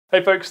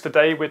Hey folks,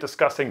 today we're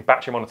discussing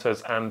battery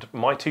monitors and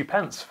my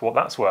 2p for what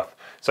that's worth.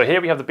 So here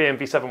we have the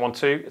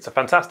BMV712. It's a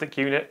fantastic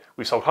unit.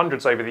 We've sold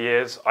hundreds over the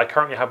years. I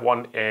currently have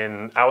one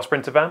in our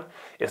Sprinter van.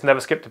 It's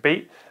never skipped a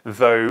beat,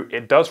 though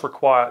it does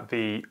require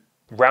the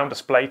round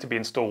display to be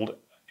installed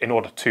in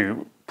order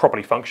to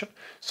properly function.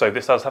 So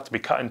this does have to be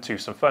cut into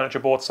some furniture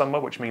boards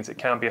somewhere, which means it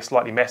can be a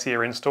slightly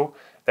messier install.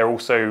 There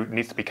also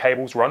needs to be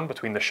cables run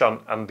between the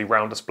shunt and the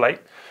round display,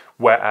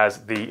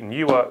 whereas the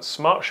newer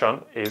Smart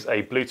Shunt is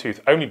a Bluetooth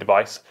only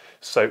device,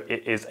 so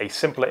it is a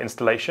simpler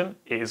installation.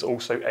 It is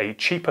also a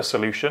cheaper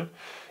solution.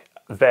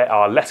 There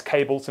are less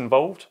cables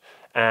involved,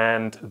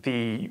 and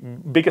the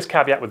biggest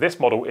caveat with this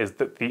model is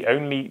that the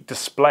only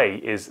display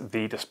is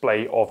the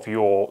display of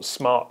your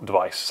smart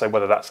device, so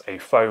whether that's a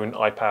phone,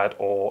 iPad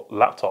or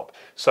laptop.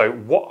 So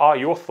what are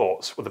your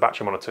thoughts with the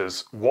battery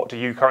monitors? What do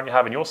you currently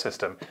have in your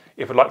system?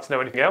 If you'd like to know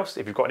anything else,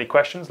 if you've got any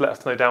questions, let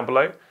us know down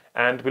below,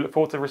 and we look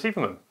forward to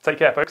receiving them. Take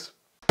care, folks.